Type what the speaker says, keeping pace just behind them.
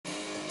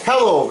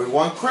Hello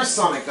everyone, Chris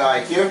Sonic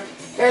Guy here,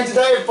 and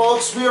today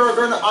folks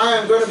I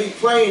am gonna be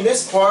playing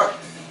this part,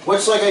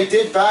 which like I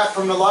did back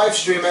from the live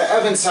stream at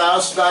Evan's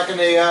house back in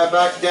the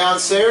back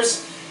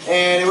downstairs,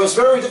 and it was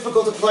very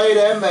difficult to play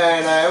them,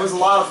 and it was a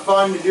lot of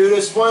fun to do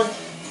this one.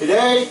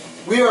 Today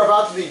we are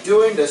about to be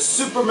doing the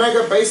Super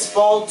Mega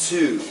Baseball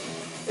 2.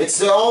 It's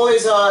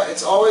always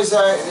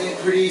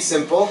pretty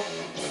simple,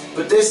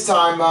 but this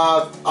time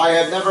I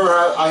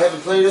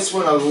haven't played this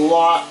one a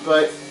lot,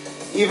 but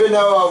even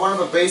though one of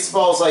the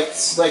baseballs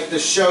like the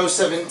show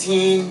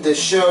 17, the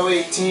show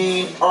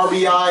 18,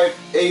 RBI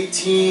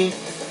 18,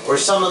 or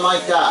something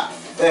like that,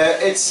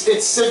 it's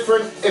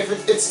different.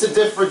 It's the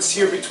difference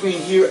here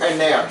between here and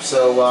there.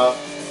 So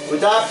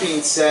with that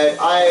being said,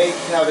 I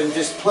haven't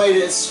just played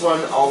this one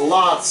a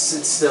lot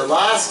since the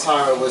last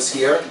time I was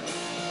here,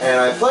 and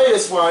I played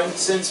this one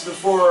since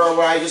before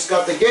when I just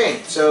got the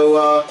game.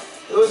 So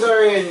it was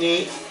very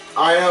neat.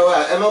 I know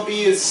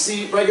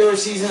MLB regular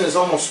season is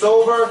almost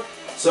over.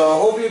 So I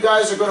hope you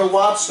guys are going to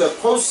watch the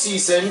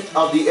postseason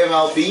of the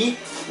MLB.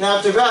 And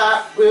after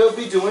that, we'll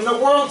be doing the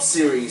World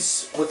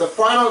Series with the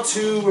final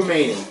 2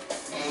 remaining.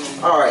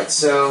 Alright,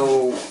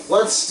 so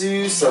let's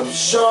do some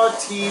Shaw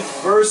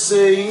Teeth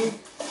versing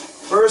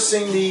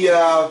the,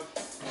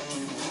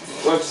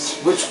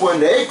 which one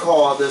they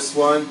call this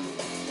one?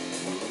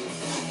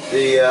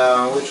 The,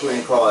 which one do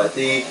you call it?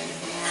 The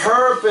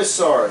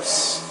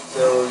Herbisaurus.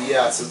 So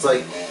yes, it's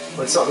like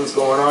when something's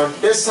going on.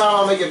 This time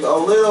I'll make it a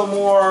little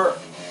more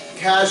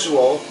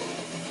casual,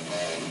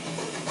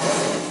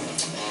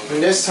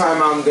 and this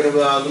time I'm gonna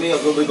let me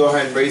go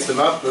ahead and raise them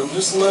up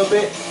just a little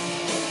bit.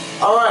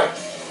 All right,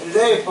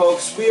 today,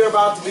 folks, we are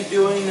about to be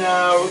doing.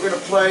 We're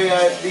gonna play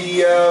at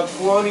the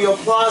Colonial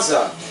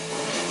Plaza.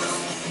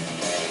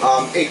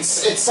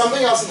 It's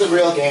something else at the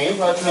real game,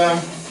 but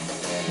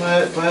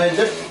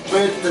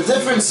the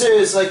difference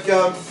is like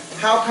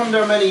how come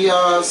there are many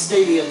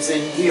stadiums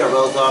in here?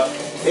 Well,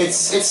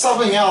 it's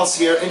something else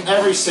here in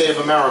every state of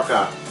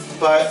America.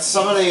 But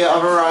some of the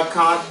other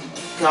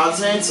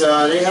continents,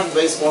 they have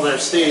baseball in their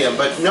stadium,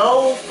 but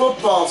no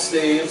football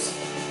stadiums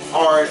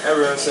are in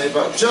every state,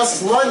 but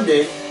just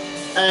London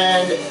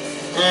and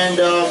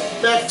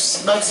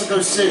Mexico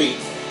City.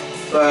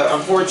 But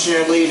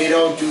unfortunately, they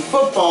don't do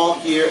football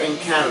here in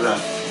Canada.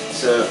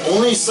 So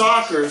only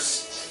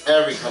soccer's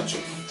every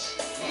country.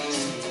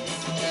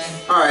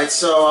 Alright,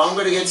 so I'm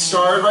going to get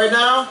started right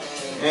now,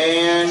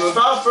 and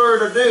without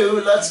further ado,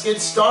 let's get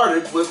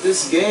started with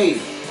this game.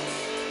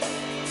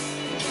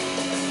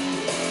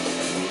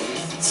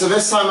 So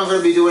this time I'm going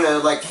to be doing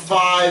like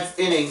 5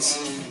 innings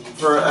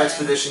for an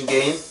expedition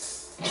game.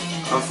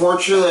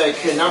 Unfortunately, I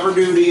can never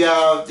do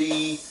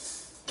the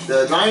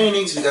 9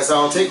 innings because that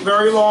will take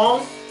very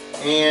long,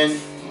 and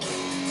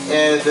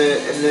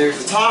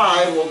there's a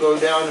tie. We'll go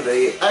down to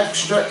the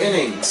extra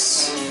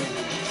innings.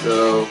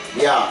 So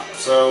yeah,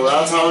 so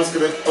that's how it's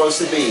supposed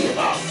to be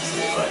about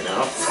right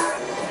now.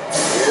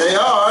 Here they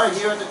are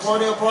here at the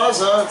Colonial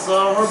Plaza. It's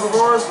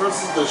Herbivores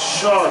versus the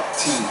Shark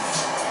Teeth.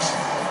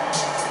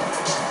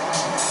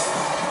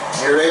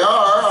 Here they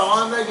are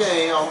on the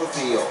game, on the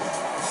field.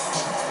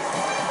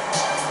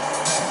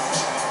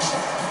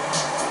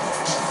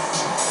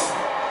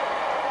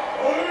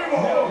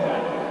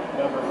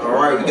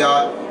 Alright, we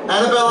got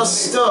Annabella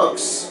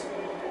Stokes,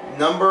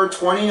 number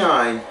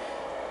 29.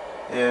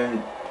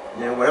 And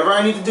whatever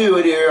I need to do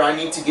it here, I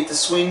need to get the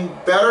swing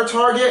better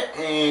target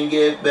and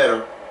get it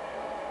better.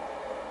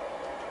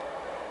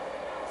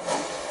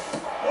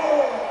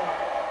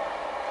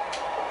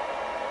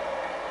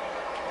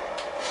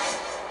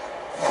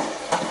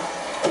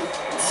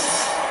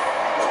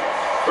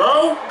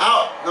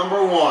 Out,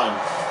 number 1.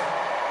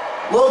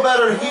 A little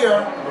better here,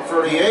 number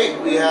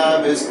 38, we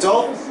have is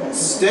Dolph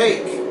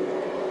Steak.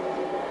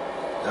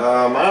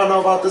 I don't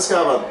know about this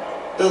guy, but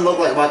it doesn't look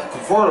like Michael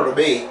Conforto to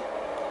me.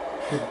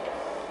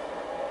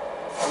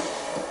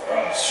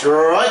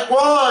 Strike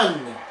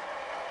 1!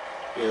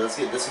 Okay, let's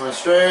get this one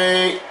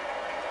straight.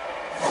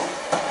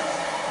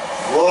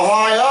 A little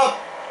high up,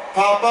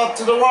 pop up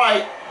to the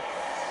right.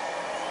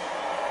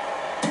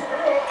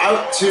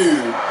 Out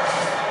 2.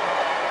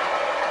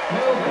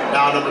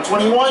 Now number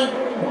 21,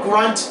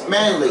 Grunt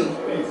Manley.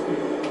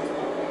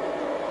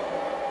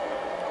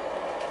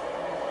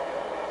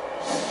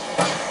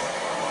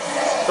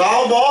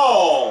 Foul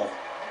ball!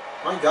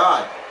 My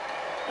God.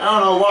 I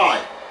don't know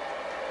why.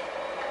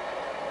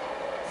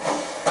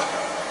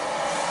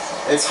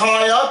 It's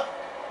high up,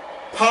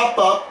 pop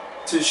up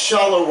to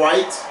shallow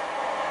right.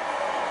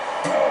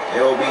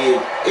 It will be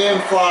an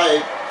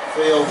in-fly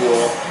field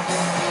goal.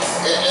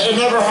 It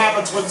never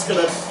happens when it's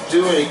going to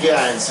do it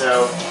again,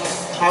 so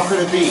how could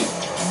it be?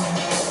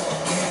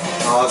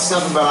 Oh, it's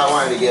something that I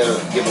wanted to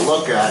give a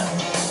look at.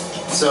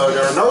 So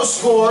there are no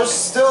scores,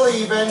 still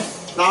even.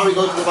 Now we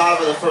go to the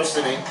bottom of the first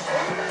inning.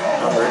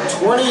 Number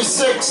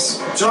 26,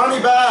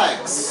 Johnny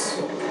Bags.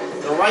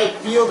 The right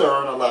fielder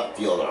and the left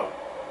fielder.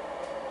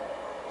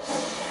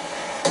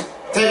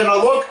 Taking a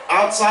look,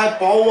 outside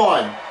ball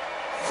 1.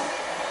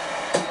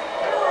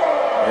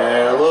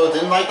 And a little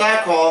didn't like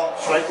that call.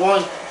 Strike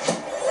 1.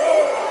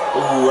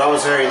 Ooh, that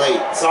was very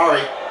late.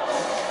 Sorry.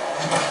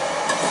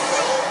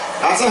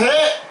 That's a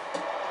hit.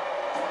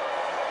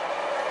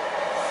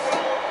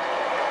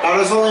 Now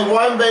there's only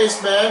one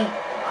baseman.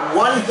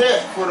 One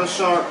hit for the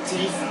Shark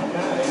Teeth.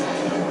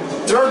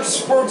 Dirk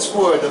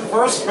Spurtswood, the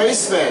first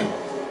baseman.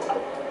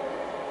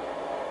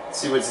 Let's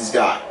see what he's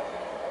got.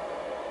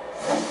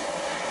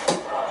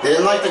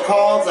 Didn't like the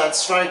calls. That's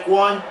strike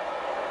one.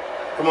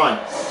 Come on.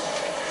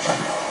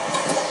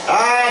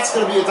 That's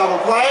going to be a double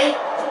play.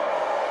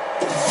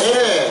 It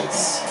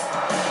is.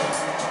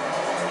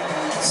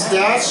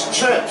 Stash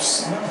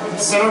Trips,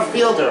 center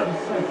fielder.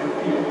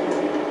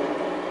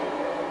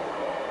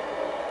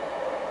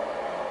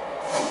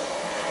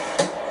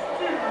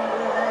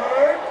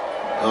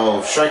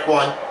 Oh, strike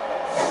one.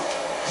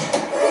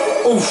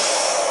 Oof.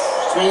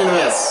 Swing and a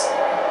miss.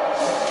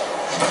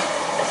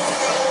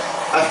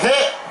 A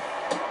hit.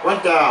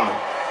 Went down.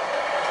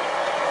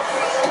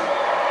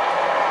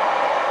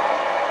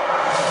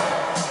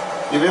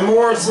 Even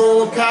more, it's a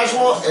little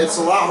casual. It's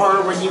a lot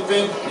harder when you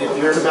think if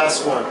you're the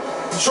best one.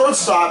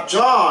 Shortstop,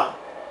 John.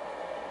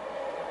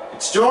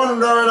 It's John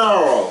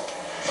Marinaro.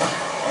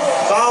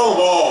 Foul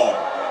ball.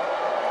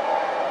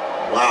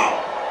 Wow.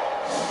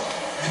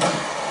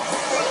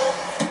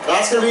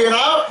 That's going to be an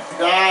out.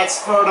 That's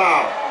third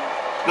out.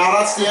 Now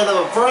that's the end of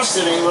the first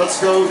inning. Let's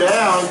go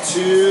down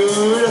to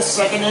the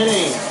second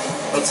inning.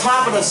 The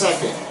top of the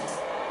second.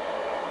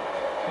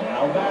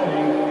 Now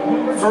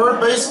batting. Third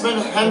baseman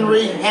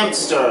Henry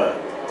Hemster.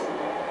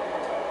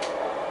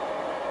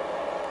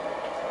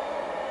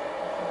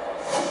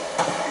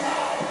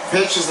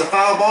 Pitch is the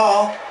foul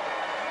ball.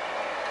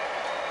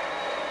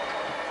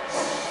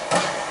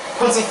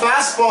 Puts a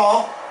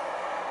fastball.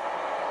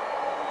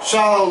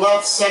 Shallow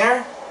left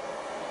center.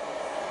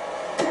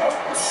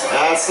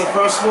 That's the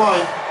first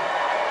one.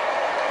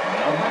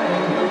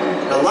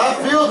 The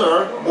left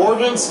fielder,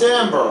 Morgan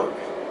Stanberg.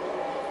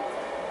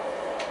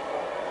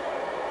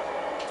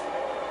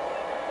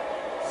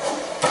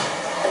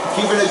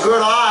 Keeping a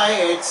good eye,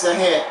 it's a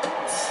hit.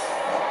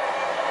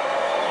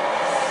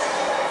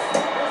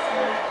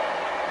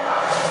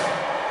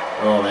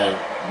 Oh man,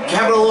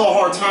 having a little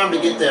hard time to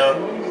get there.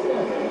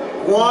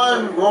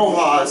 Juan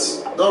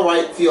Rojas, the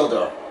right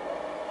fielder.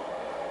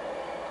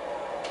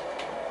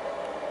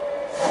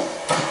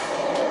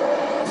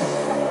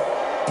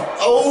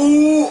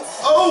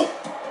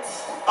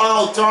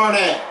 Oh, darn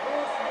it.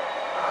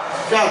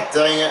 God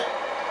dang it.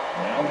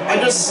 I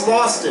just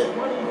lost it.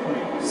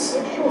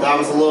 That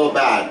was a little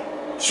bad.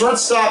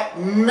 Shortstop,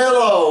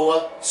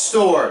 Milo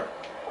Stewart.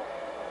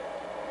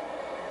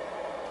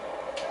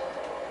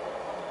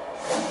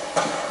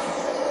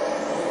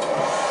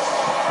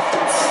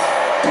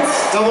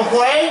 Double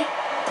play?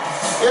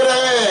 It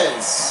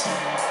is.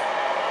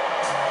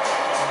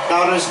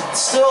 Now there's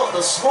still,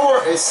 the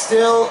score is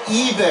still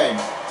even.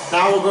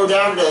 Now we'll go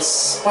down to the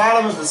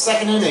bottom of the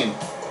second inning.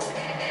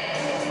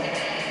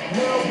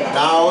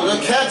 Now the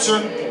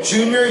catcher,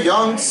 Junior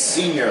Young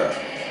Sr.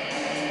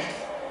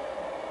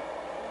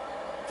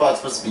 Thought it was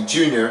supposed to be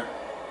junior.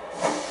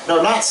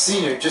 No, not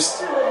senior, just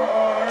to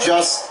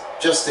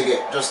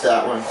get just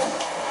that one.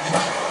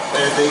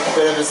 But if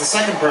it's the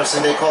second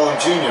person, they call him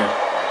junior.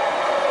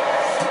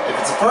 If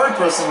it's a third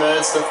person, then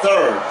it's the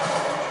third.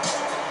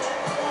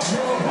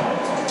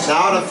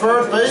 Now the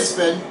third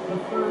baseman,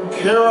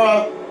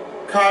 Kyra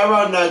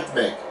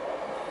Nudnik.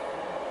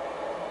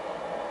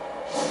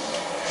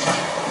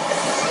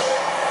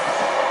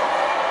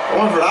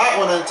 Going for that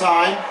one in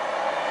time.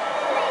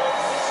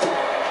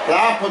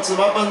 That puts him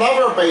up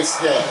another base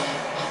hit.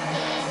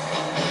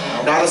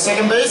 Now the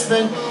second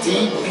baseman,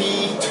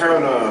 D.P.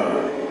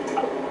 Turner.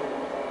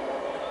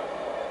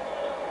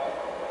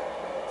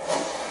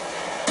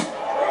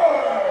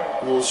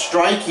 A little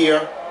strike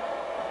here.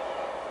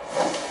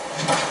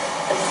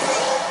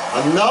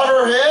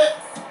 Another hit.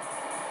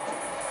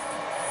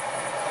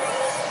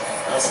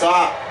 Now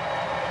stop.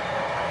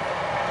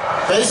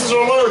 Bases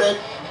are loaded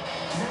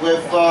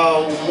with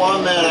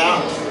one man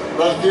out.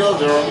 Left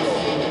fielder,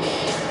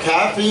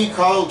 Kathy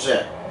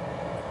Koldisak.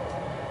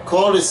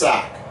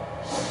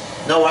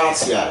 No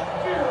outs yet.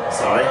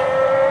 Sorry.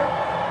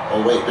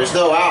 Oh wait, there's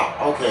no out.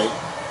 Okay.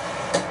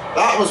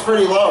 That was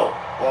pretty low.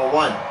 Well,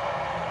 one.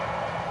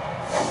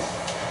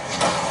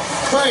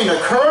 Putting a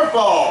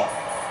curveball.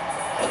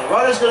 And the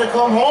runner's going to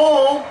come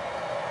home.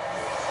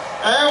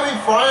 And we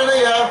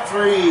finally have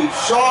three.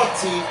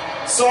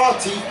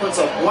 Sawteeth puts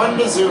up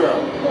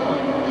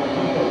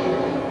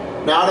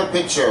 1-0. Now the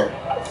pitcher.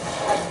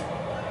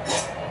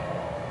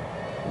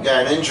 We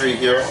got an injury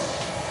here.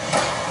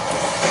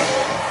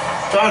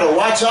 Trying to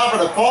watch out for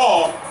the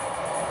ball.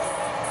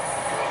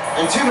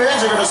 And two men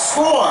are going to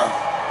score.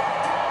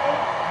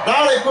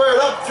 Now they put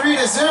it up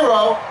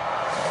 3-0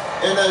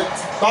 in the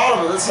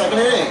bottom of the second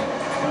inning.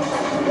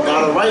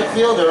 Now the right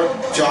fielder,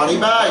 Johnny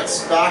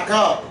Bags, back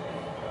up.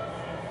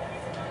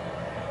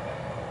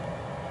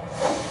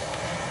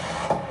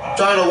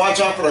 Trying to watch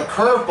out for the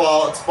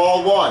curveball. It's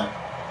ball one.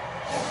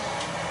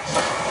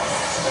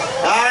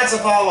 That's a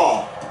foul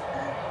ball.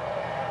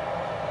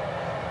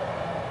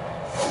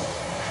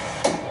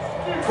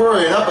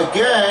 Hurrying up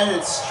again.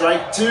 It's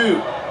strike 2.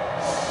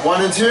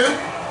 1 and 2.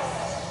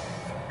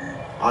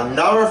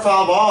 Another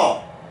foul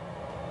ball.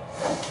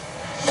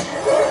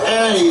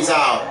 And he's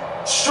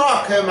out.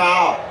 Struck him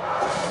out.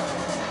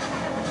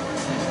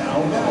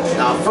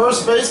 Now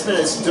first baseman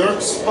is Dirk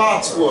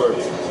Sportswood.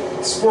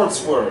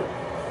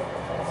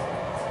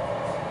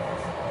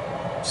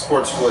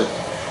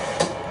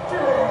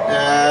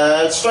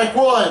 And strike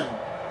 1.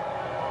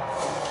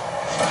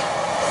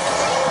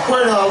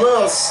 Putting a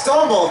little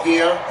stumble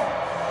here.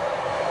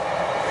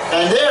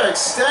 And they're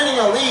extending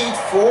a lead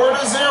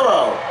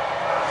 4-0.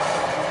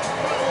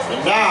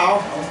 And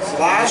now,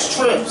 Slash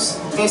trips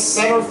the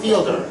center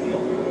fielder.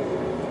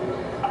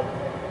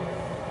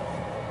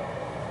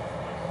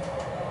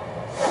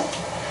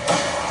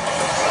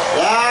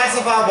 That's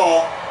a foul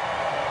ball.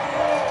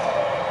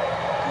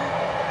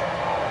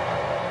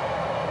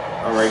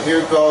 Alright,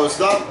 here goes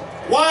the...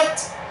 What?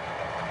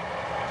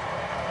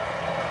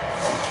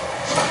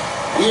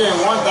 He didn't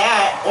want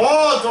that.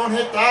 Oh, don't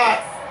hit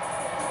that.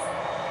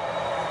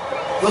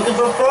 Looking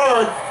for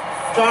third.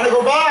 Trying to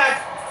go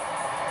back.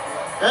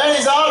 And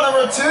he's out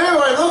number 2.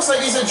 And it looks like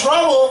he's in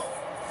trouble.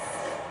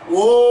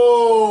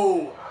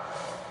 Whoa.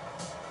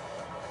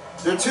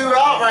 They're 2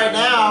 out right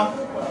now.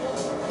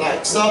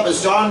 Next up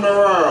is John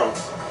Ronero.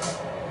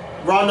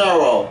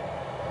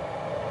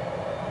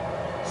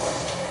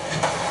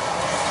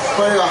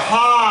 Putting a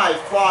high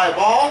fly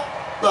ball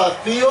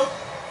left field,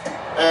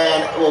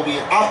 and it will be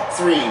up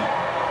 3.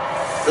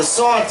 The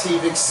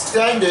Sawteeth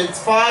extended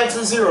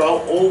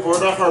 5-0 over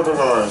the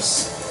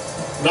Herbivores.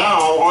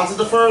 Now on to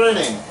the 3rd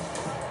inning.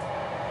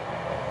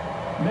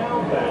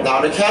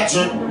 Now the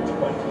catcher,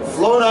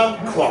 Flona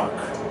Clark.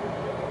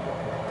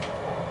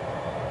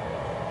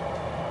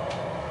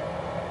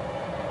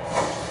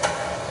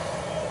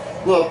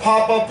 Little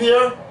pop up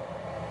here.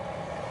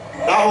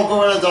 That will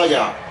go in the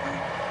dugout.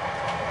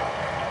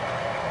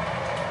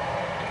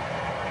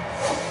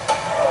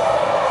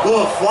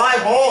 Little fly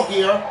ball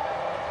here.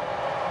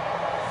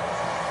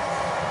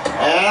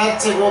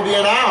 And it will be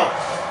an out.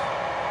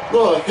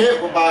 Little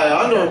hit by an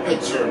under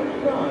pitcher.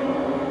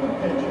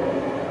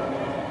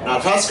 Now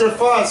Tusker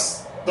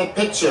Fuss, the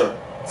pitcher.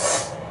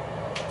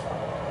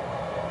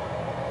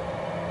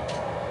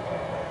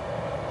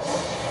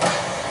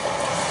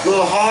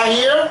 Little high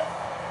here.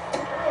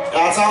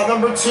 That's out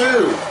number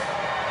 2.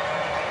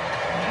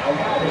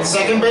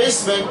 Second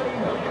baseman,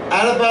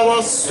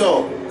 Annabella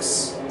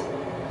Stokes.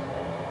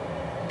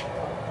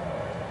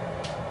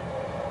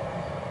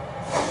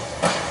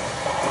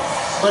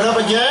 Put up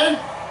again.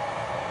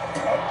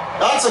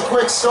 That's a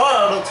quick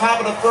start on the top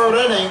of the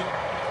 3rd inning.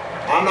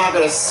 I'm not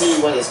going to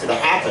see what is going to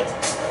happen.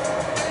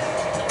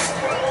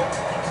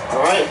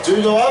 Alright,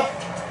 2 go up.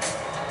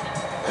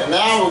 And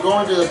now we're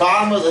going to the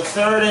bottom of the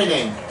 3rd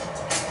inning.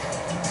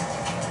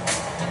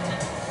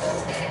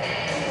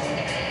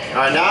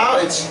 Alright, now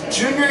it's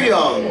Junior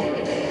Young,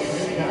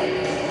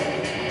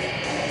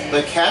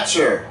 the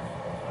catcher.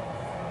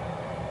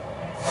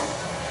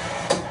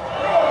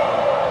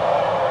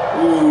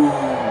 Ooh.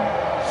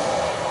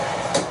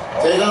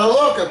 Taking a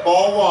look at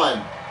ball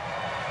 1.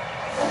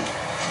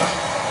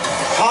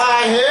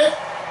 High hit.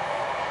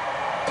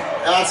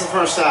 That's the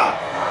first out.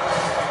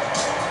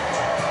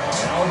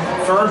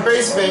 3rd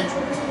baseman,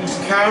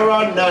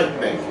 Kara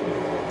Nutmeg.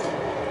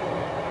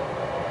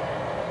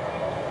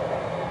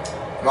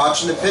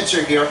 Watching the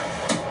pitcher here.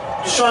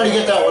 Just trying to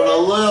get that one a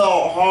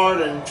little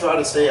hard and try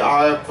to stay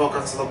eye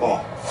focused on the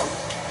ball.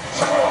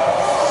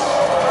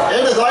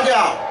 In the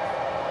dugout.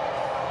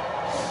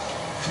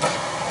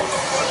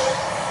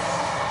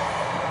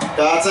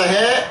 That's a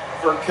hit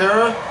for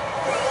Kara.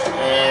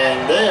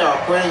 And they are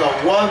putting a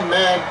one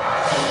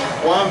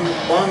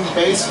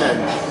baseman.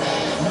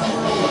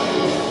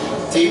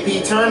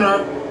 T.P.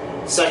 Turner,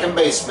 second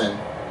baseman.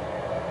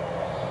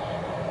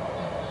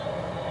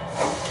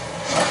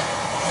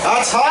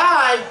 That's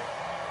high.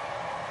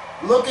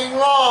 Looking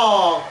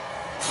long.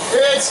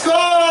 It's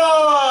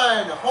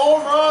gone.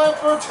 Home run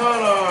for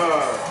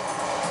Turner.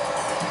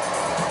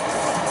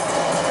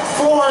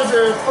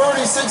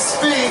 436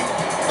 feet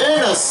in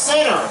the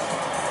center.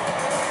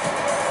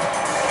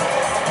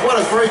 What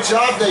a great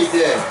job they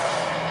did.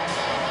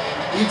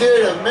 He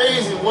did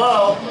amazing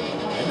well.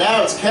 And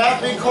now it's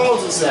Kathy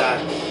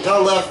Kolzak, the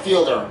left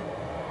fielder.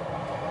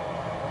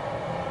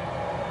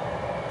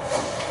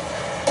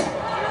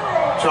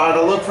 Trying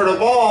to look for the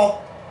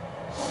ball.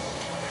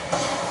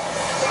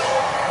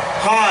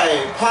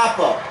 High, pop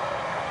up.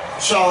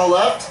 Shaw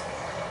left.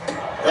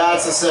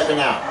 That's the second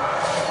out.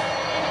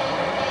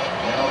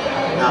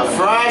 Now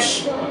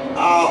Fresh,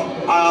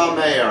 Al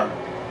Mayer.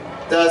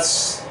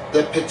 That's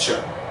the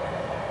pitcher.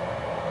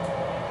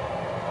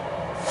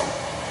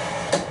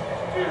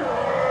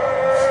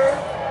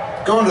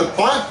 Going to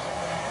bunt.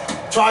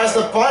 Tries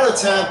the bunt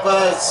attempt,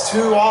 but it's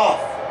 2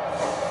 off.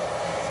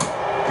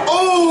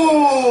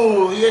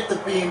 Oh, he hit the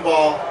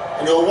beanball,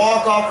 and he'll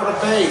walk off for the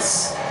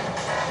base.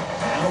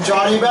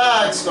 Johnny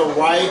Bags, the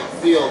right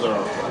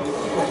fielder.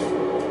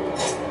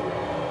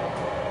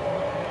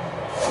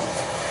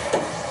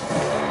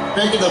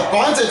 Making the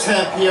bunt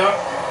attempt here.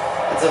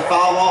 It's a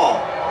foul ball.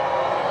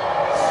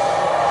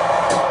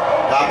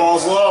 That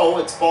ball's low.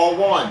 It's ball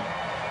one.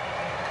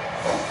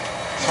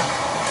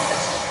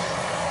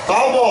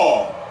 Foul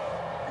ball.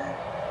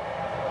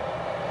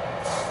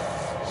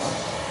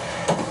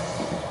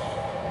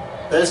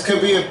 This could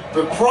be a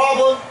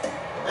problem,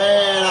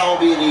 and that will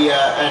be the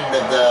end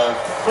of the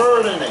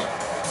third inning.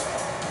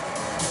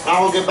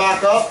 Now we'll get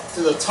back up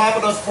to the top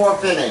of the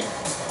fourth inning.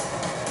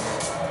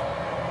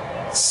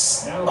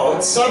 Oh,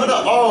 it's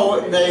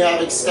 7-0. They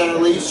have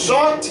extended lead.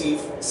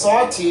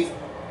 Sawteeth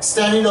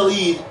extending the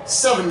lead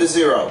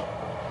 7-0.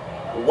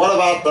 What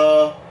about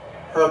the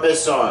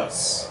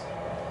Herbivores?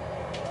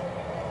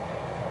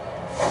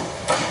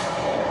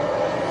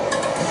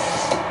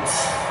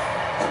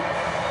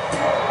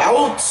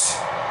 Out.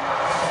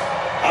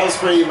 That was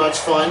pretty much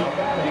fun.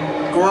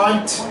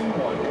 Grunt.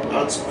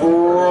 That's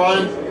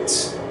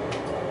Grunt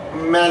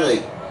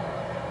Manley.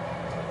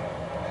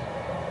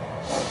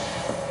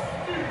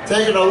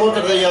 Taking a look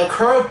at the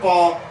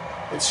curveball,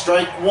 it's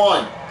strike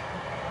one.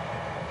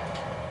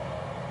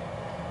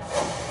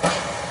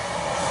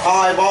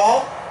 High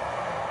ball.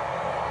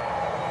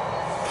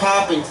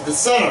 Popping to the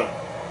center.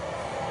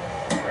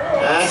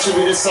 That should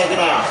be the second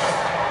out.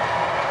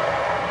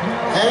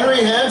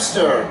 Henry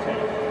Hamster,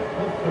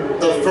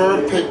 the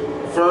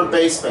third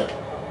baseman.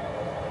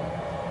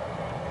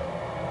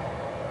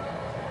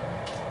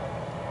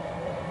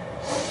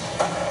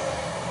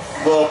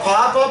 Little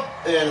pop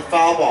up and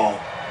foul ball.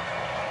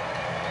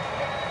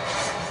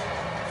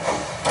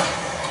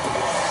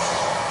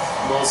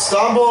 Little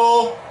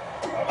stumble.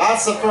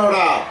 That's the third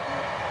out.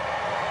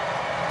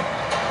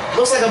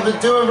 Looks like I've been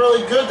doing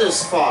really good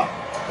this far.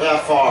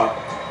 That far.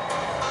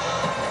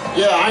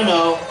 Yeah, I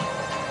know.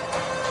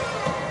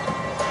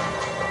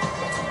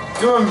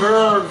 Doing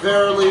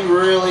very,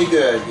 really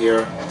good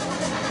here.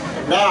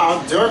 And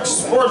now Dirk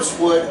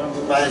Sportswood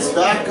is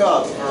back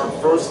up for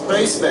first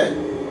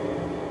baseman.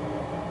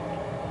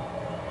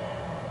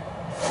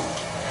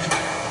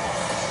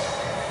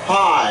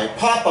 High,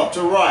 pop up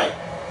to right.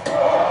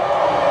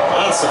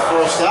 That's the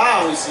first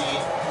out we see.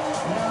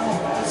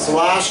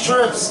 Slash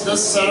trips the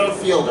center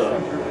fielder.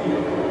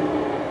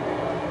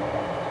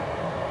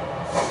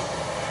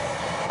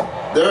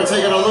 They're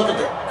taking a look at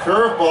the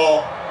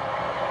curveball.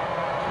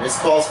 This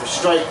calls for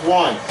strike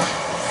one.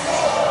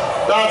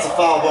 That's a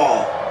foul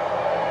ball.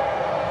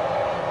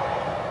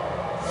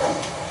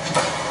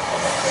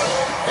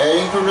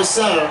 Heading from the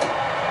center.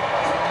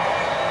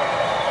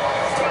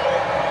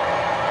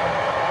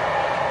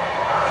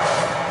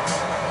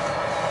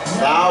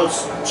 Now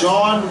it's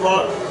John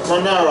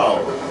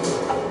Monero,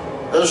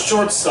 the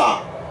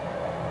shortstop.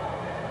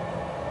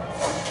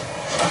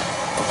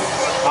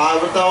 High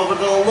with over to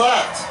the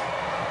left.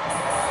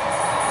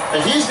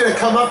 And he's going to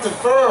come up to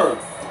third.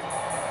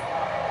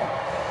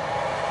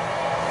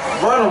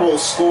 Runner will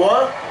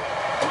score.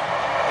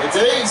 It's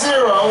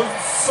 8-0,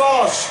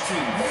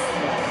 Sawteeth.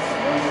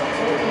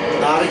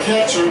 Now the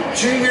catcher,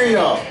 Junior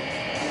Young.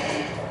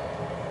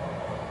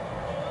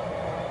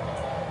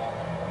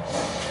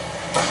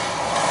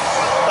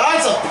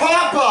 That's a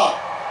pop-up.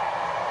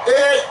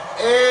 It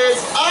is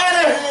out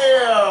of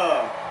here.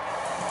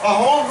 A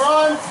home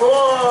run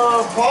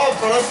for Paul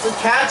Phillips, the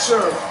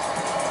catcher.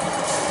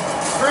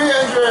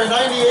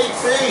 398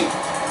 feet.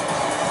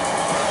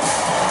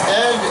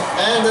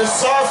 And the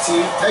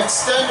Sawteeth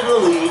extended the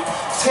lead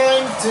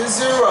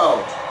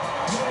 10-0.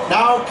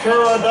 Now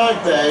Kara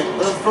Dugbe,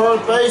 the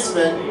third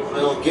baseman,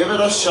 will give it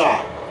a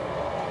shot.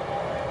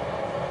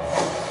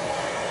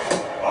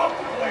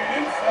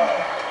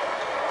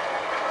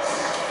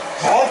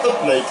 Off the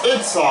plate,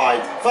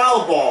 inside,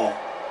 foul ball.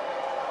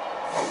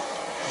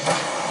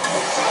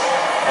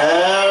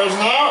 There's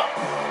now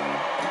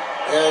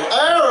an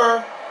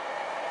error.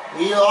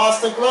 He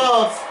lost the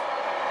glove.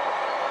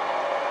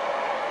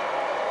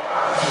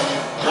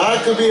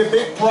 That could be a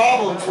big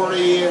problem for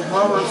the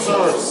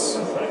Herbivores.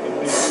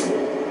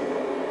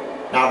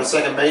 Now the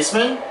second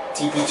baseman,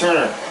 T.P.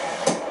 Turner.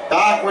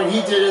 Back when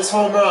he did his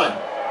home run.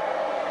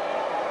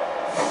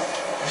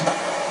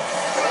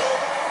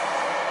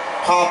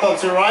 Pop up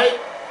to right.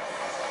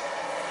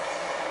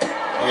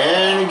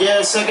 And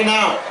get a second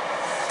out.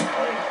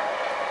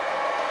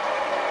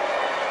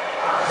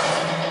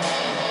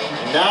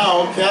 And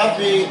now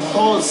Kathy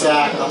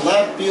Kolzak, the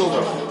left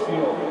fielder.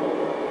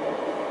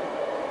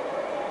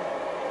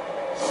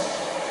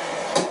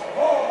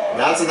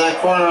 That's in that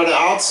corner of the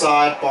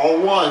outside, ball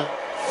one.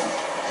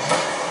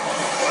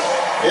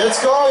 It's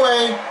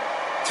going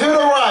to the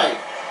right.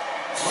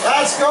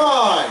 That's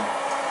gone.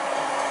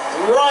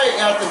 Right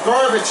at the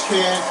garbage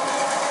can.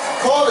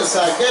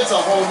 Cul-de-sac gets a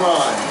home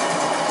run.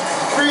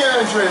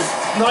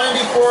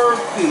 394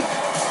 feet.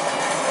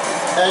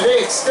 And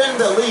they extend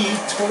the lead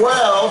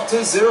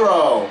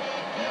 12-0.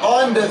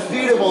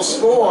 Undefeatable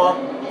score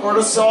for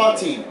the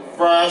Sawteeth.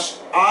 Fresh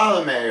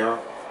Alamayer,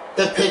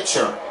 the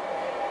pitcher.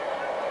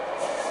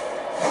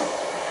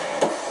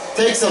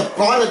 Takes a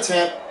bunt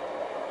attempt,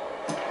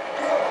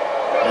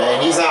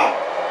 and he's out.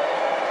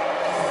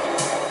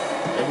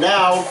 And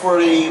now for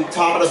the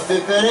top of the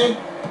fifth inning,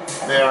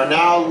 They are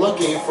now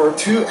looking for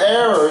 2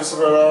 errors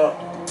for the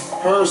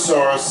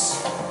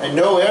Hersaurus and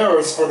no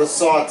errors for the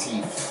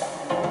Sawteeth.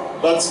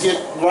 Let's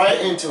get right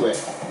into it.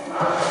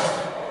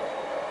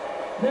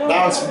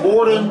 Now it's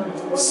Morten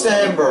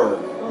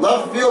Stenberg,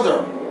 left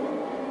fielder.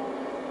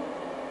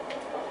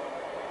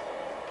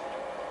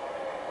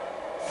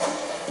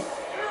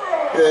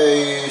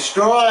 A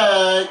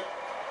strike.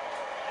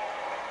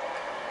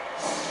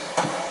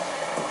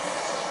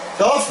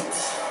 Tough.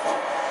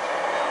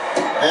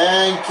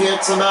 And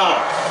gets him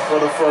out for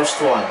the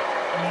first one.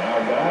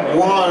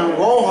 Juan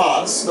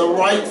Rojas, the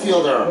right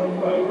fielder.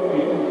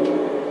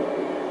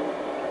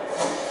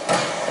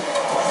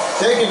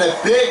 Taking a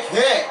big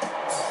hit.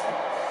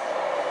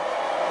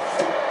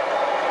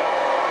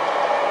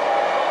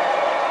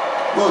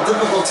 A little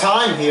difficult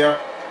time here.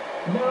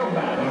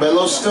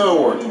 Melo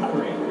Stewart,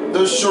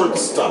 the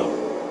shortstop.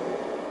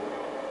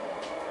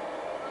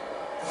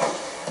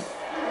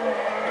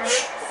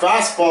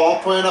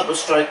 Fastball, putting up a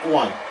strike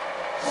 1.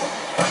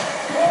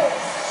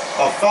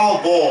 A foul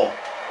ball.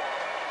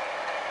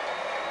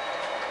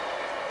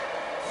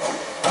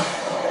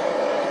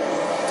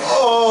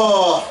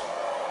 Oh!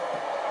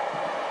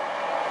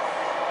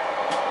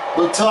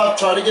 But tough,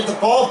 try to get the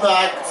ball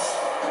back.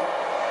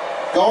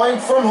 Going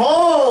from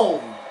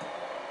home.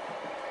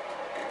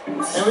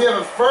 And we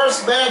have a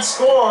first man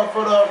score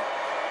for the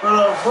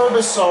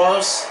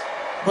Herbisaurs.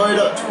 Put it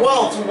up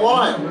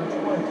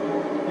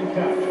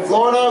 12-1.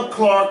 Florida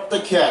Clark, the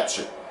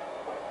catcher.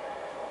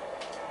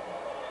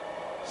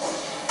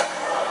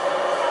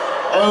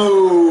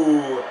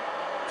 Oh,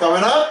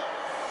 coming up.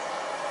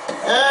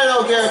 And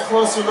I'll get a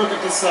closer look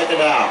at the second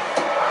out.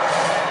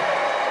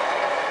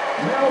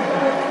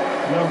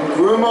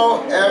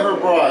 Grumo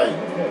Everbright.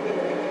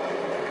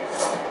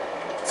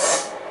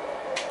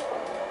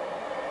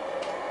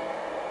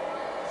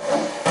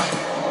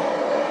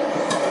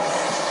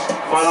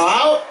 Final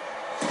out.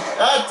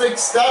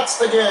 That's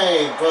the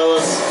game,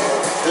 fellas.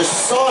 The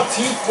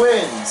Sawteeth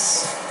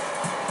wins.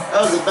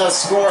 That was the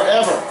best score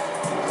ever.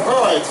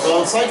 Alright,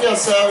 folks, like I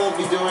said, we'll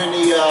be doing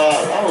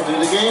I will do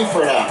the game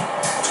for now.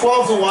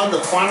 12-1, the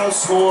final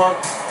score.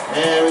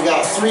 And we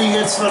got 3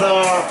 hits for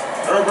the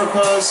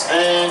Herbisaurs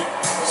and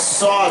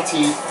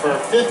Sawteeth for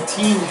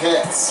 15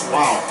 hits.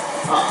 Wow.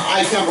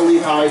 I can't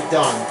believe how I've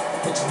done.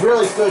 It's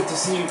really good to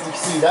see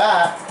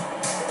that.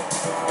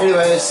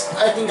 Anyways,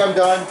 I think I'm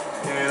done.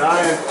 And I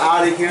am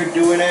out of here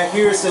doing it.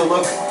 Here's a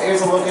look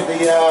at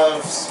the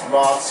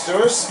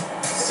rosters.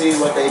 See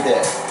what they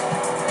did.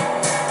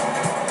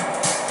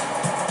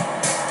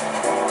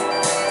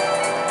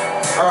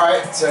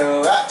 Alright,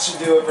 so that should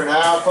do it for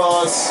now,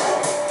 fellas.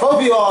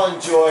 Hope you all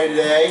enjoyed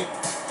today.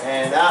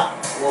 And that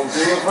will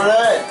do it for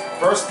today.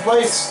 First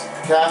place,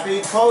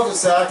 Cappy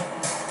Cul-de-sac,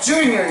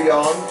 Junior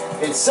Young.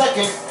 In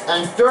second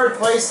and third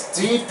place,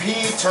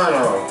 DP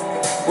Turner.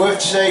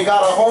 Which they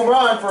got a home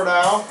run for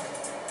now.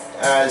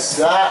 As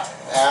that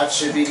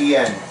should be the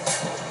end.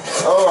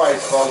 Alright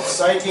folks,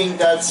 I think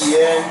that's the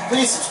end.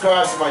 Please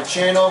subscribe to my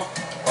channel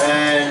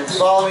and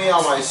follow me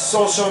on my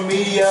social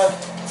media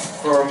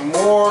for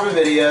more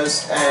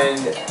videos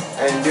and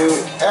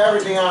do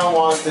everything I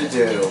want to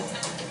do.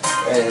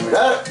 And with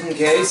that in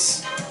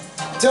case,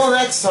 till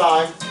next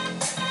time,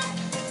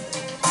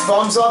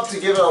 thumbs up to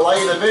give it a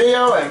like of the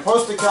video and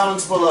post the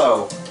comments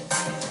below.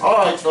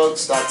 Alright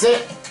folks, that's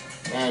it.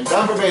 And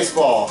done for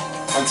baseball.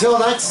 Until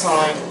next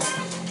time,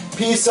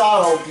 peace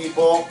out, home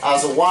people,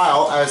 as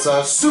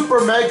a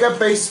Super Mega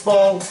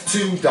Baseball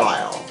 2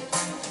 dial.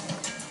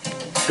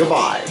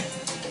 Goodbye.